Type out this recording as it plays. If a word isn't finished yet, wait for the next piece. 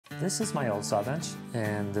This is my old saw bench,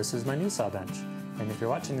 and this is my new saw bench. And if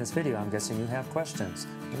you're watching this video, I'm guessing you have questions.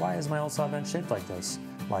 Why is my old saw bench shaped like this?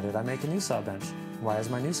 Why did I make a new saw bench? Why is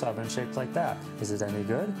my new saw bench shaped like that? Is it any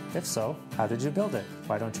good? If so, how did you build it?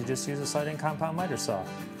 Why don't you just use a sliding compound miter saw?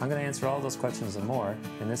 I'm going to answer all those questions and more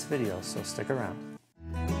in this video, so stick around.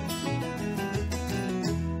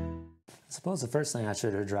 I suppose the first thing I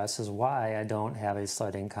should address is why I don't have a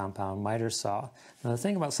sliding compound miter saw. Now the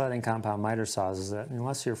thing about sliding compound miter saws is that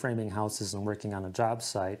unless you're framing houses and working on a job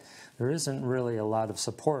site, there isn't really a lot of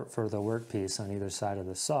support for the workpiece on either side of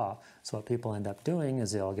the saw. So what people end up doing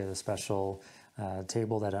is they'll get a special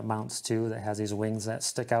table that it mounts to that has these wings that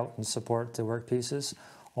stick out and support the workpieces,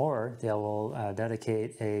 or they will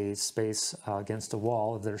dedicate a space against a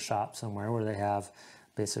wall of their shop somewhere where they have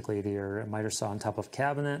basically their miter saw on top of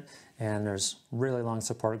cabinet, and there's really long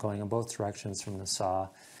support going in both directions from the saw.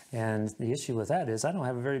 And the issue with that is I don't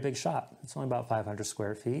have a very big shop. It's only about 500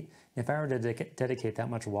 square feet. If I were to dedicate that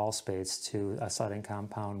much wall space to a sliding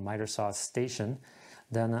compound miter saw station,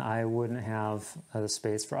 then I wouldn't have the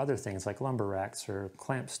space for other things like lumber racks or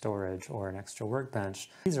clamp storage or an extra workbench.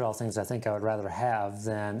 These are all things I think I would rather have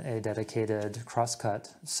than a dedicated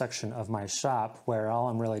crosscut section of my shop where all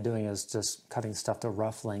I'm really doing is just cutting stuff to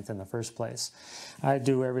rough length in the first place. I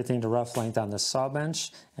do everything to rough length on this saw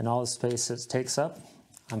bench, and all the space it takes up,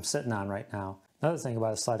 I'm sitting on right now. Another thing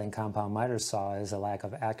about a sliding compound miter saw is a lack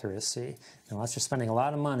of accuracy. Unless you're spending a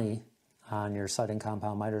lot of money on your sliding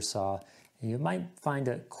compound miter saw, you might find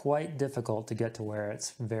it quite difficult to get to where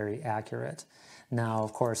it's very accurate. Now,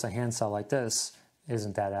 of course, a hand saw like this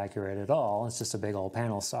isn't that accurate at all. It's just a big old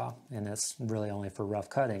panel saw, and it's really only for rough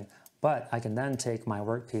cutting. But I can then take my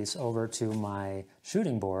workpiece over to my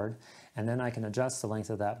shooting board, and then I can adjust the length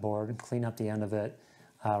of that board, clean up the end of it,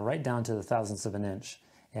 right down to the thousandths of an inch.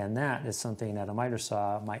 And that is something that a miter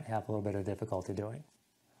saw might have a little bit of difficulty doing.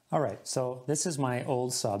 All right, so this is my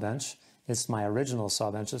old saw bench. It's my original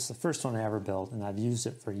saw bench. It's the first one I ever built, and I've used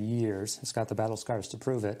it for years. It's got the battle scars to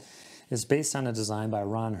prove it. It's based on a design by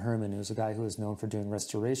Ron Herman, who's a guy who was known for doing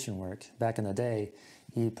restoration work. Back in the day,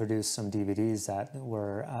 he produced some DVDs that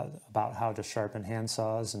were about how to sharpen hand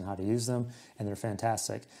saws and how to use them, and they're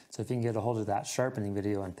fantastic. So if you can get a hold of that sharpening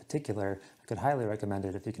video in particular, I could highly recommend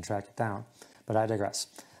it if you can track it down. But I digress.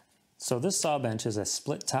 So this saw bench is a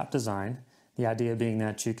split top design, the idea being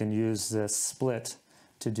that you can use this split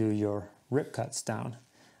to do your rip cuts down.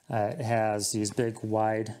 It has these big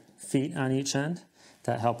wide feet on each end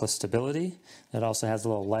that help with stability. It also has a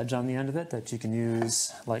little ledge on the end of it that you can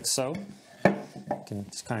use like so. You can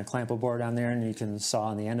just kind of clamp a board on there and you can saw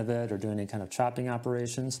on the end of it or do any kind of chopping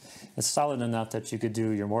operations. It's solid enough that you could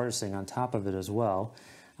do your mortising on top of it as well.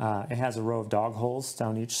 It has a row of dog holes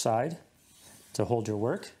down each side to hold your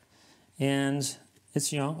work. And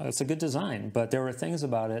it's, it's a good design, but there were things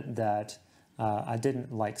about it that I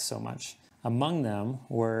didn't like so much. Among them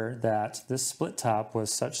were that this split top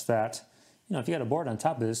was such that, if you had a board on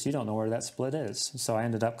top of this, you don't know where that split is. So I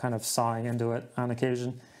ended up kind of sawing into it on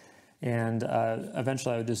occasion, and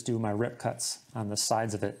eventually I would just do my rip cuts on the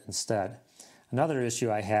sides of it instead. Another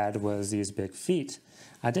issue I had was these big feet.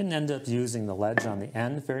 I didn't end up using the ledge on the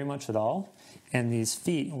end very much at all, and these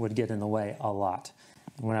feet would get in the way a lot.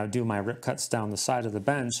 When I would do my rip cuts down the side of the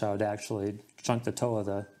bench, I would actually chunk the toe of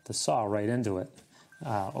the saw right into it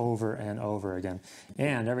over and over again.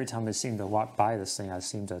 And every time I seemed to walk by this thing, I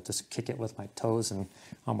seemed to just kick it with my toes and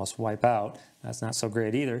almost wipe out. That's not so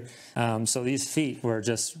great either. So these feet were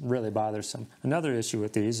just really bothersome. Another issue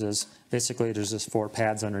with these is basically there's just 4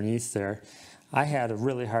 pads underneath there. I had a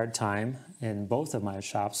really hard time in both of my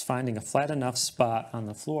shops finding a flat enough spot on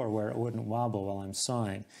the floor where it wouldn't wobble while I'm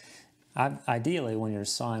sawing. Ideally, when you're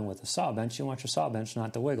sawing with a saw bench, you want your saw bench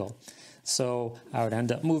not to wiggle. So I would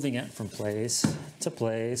end up moving it from place to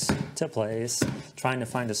place to place, trying to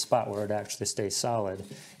find a spot where it actually stays solid,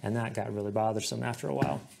 and that got really bothersome after a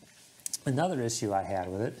while. Another issue I had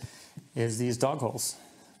with it is these dog holes.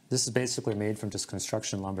 This is basically made from just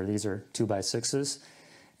construction lumber. These are 2x6s,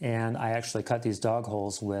 and I actually cut these dog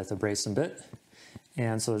holes with a brace and bit,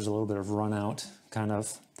 and so there's a little bit of run out kind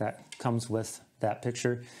of that comes with that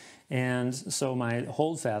picture. And so my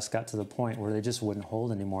holdfast got to the point where they just wouldn't hold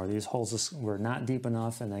anymore. These holes just were not deep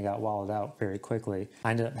enough and they got walled out very quickly.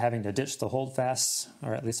 I ended up having to ditch the holdfasts,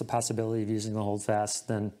 or at least a possibility of using the holdfast.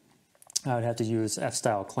 Then I would have to use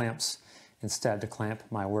F-style clamps instead to clamp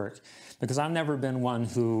my work. Because I've never been one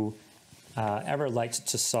who ever liked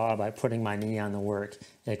to saw by putting my knee on the work.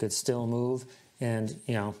 It could still move, and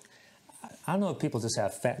I don't know if people just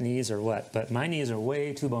have fat knees or what, but my knees are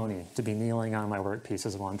way too bony to be kneeling on my work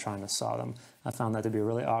pieces while I'm trying to saw them. I found that to be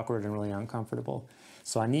really awkward and really uncomfortable.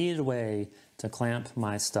 So I needed a way to clamp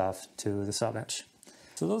my stuff to the saw bench.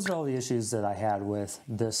 So those are all the issues that I had with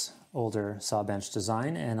this older saw bench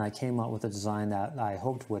design, and I came up with a design that I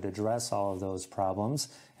hoped would address all of those problems,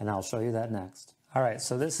 and I'll show you that next. Alright,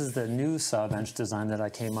 so this is the new saw bench design that I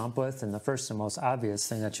came up with, and the first and most obvious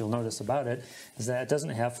thing that you'll notice about it is that it doesn't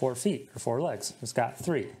have 4 feet or 4 legs. It's got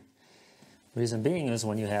 3. Reason being is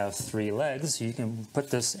when you have 3 legs, you can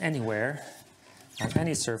put this anywhere on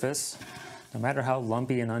any surface, no matter how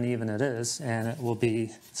lumpy and uneven it is, and it will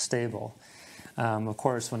be stable. Of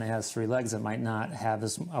course, when it has 3 legs, it might not have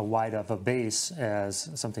as wide of a base as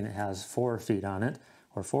something that has 4 feet on it,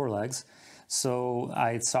 or 4 legs. So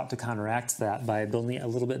I sought to counteract that by building it a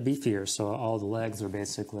little bit beefier. So all the legs are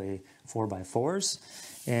basically 4x4s,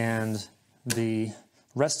 and the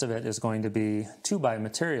rest of it is going to be 2x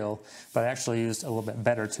material, but I actually used a little bit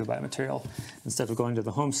better 2x material. Instead of going to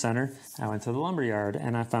the home center, I went to the lumber yard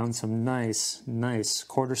and I found some nice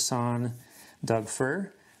quarter sawn Doug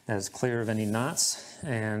fir that is clear of any knots,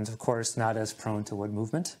 and of course not as prone to wood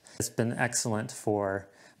movement. It's been excellent for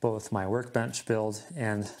both my workbench build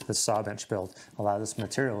and the saw bench build. A lot of this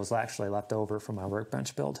material was actually left over from my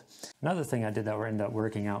workbench build. Another thing I did that ended up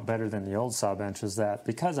working out better than the old saw bench was that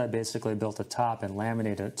because I basically built a top and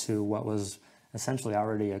laminated it to what was essentially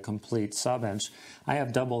already a complete saw bench, I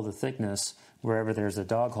have double the thickness wherever there's a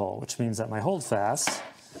dog hole, which means that my holdfast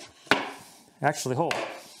actually hold.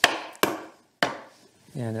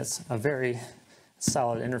 And it's a very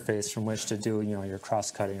solid interface from which to do, your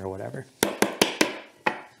cross-cutting or whatever.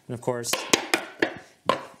 And of course,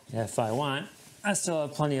 if I want, I still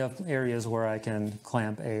have plenty of areas where I can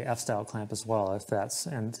clamp a F-style clamp as well, if that's,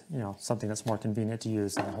 something that's more convenient to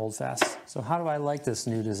use than a holdfast. So how do I like this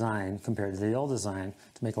new design compared to the old design?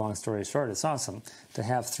 To make a long story short, it's awesome. To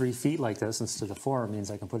have 3 feet like this instead of 4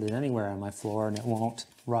 means I can put it anywhere on my floor and it won't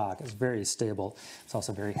rock. It's very stable. It's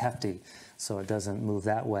also very hefty, so it doesn't move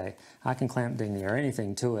that way. I can clamp ding or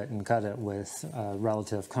anything to it and cut it with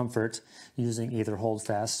relative comfort using either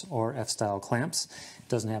holdfast or F-style clamps. It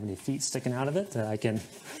doesn't have any feet sticking out of it that I can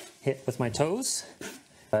hit with my toes.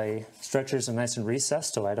 My stretchers are nice and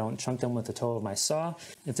recessed so I don't chunk them with the toe of my saw.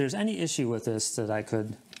 If there's any issue with this that I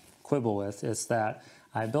could quibble with, it's that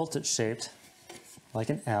I built it shaped like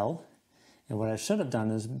an L, and what I should have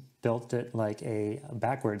done is built it like a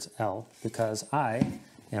backwards L because I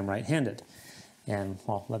am right-handed. And,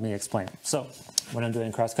 well, let me explain. So, when I'm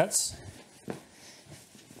doing crosscuts,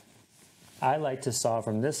 I like to saw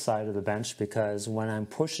from this side of the bench because when I'm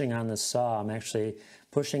pushing on the saw, I'm actually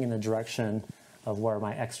pushing in the direction of where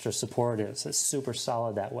my extra support is. It's super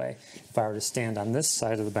solid that way. If I were to stand on this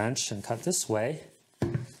side of the bench and cut this way,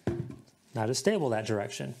 not as stable that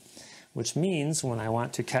direction, which means when I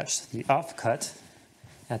want to catch the offcut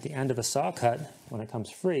at the end of a saw cut, when it comes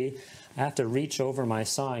free, I have to reach over my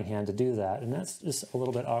sawing hand to do that, and that's just a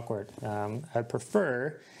little bit awkward. I'd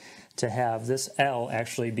prefer to have this L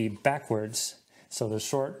actually be backwards, so the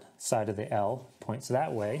short side of the L points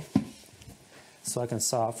that way, so I can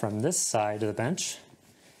saw from this side of the bench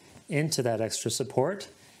into that extra support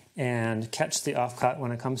and catch the offcut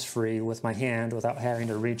when it comes free with my hand without having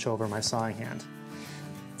to reach over my sawing hand.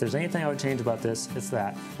 If there's anything I would change about this, it's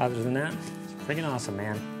that. Other than that, it's freaking awesome,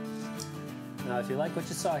 man. Now, if you like what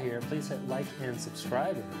you saw here, please hit like and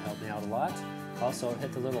subscribe. It would help me out a lot. Also,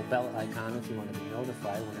 hit the little bell icon if you want to be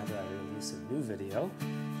notified whenever I release a new video.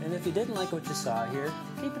 And if you didn't like what you saw here,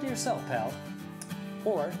 keep it to yourself, pal.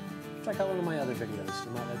 Or check out one of my other videos.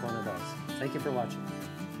 You might like one of those. Thank you for watching.